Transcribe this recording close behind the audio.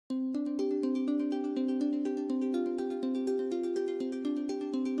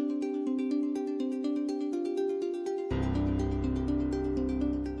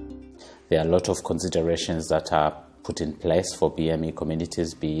There are a lot of considerations that are put in place for BME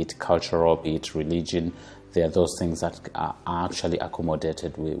communities, be it cultural, be it religion. There are those things that are actually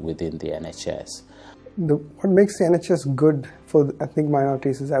accommodated within the NHS. What makes the NHS good for ethnic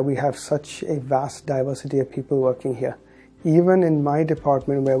minorities is that we have such a vast diversity of people working here. Even in my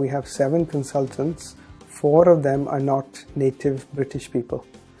department, where we have 7 consultants, 4 of them are not native British people.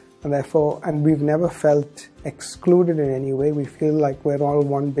 And we've never felt excluded in any way. We feel like we're all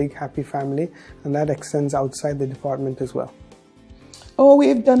one big happy family, and that extends outside the department as well. Oh,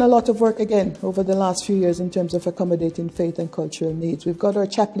 we've done a lot of work again over the last few years in terms of accommodating faith and cultural needs. We've got our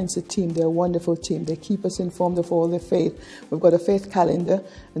chaplaincy team. They're a wonderful team. They keep us informed of all the faith. We've got a faith calendar,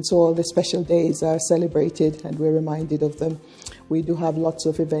 and so all the special days are celebrated and we're reminded of them. We do have lots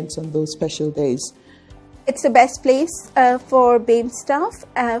of events on those special days. It's the best place for BAME staff.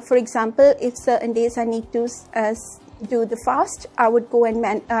 For example, if certain days I need to do the fast, I would go and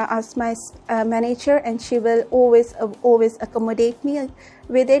ask my manager, and she will always accommodate me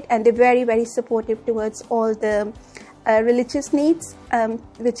with it. And they're very, very supportive towards all the religious needs,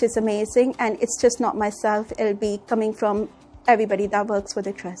 which is amazing. And it's just not myself, it'll be coming from everybody that works for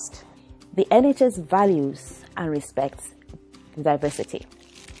the trust. The NHS values and respects diversity.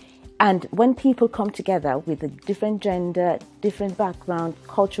 And when people come together with a different gender, different background,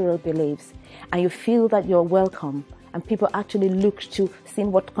 cultural beliefs, and you feel that you're welcome, and people actually look to see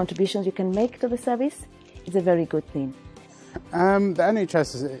what contributions you can make to the service, it's a very good thing. The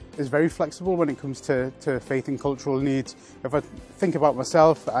NHS is very flexible when it comes to faith and cultural needs. If I think about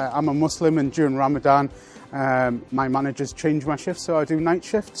myself, I'm a Muslim, and during Ramadan, my managers change my shift, so I do night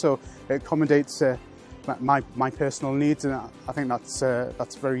shift, so it accommodates my personal needs, and I think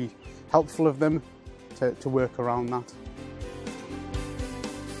that's very helpful of them to work around that.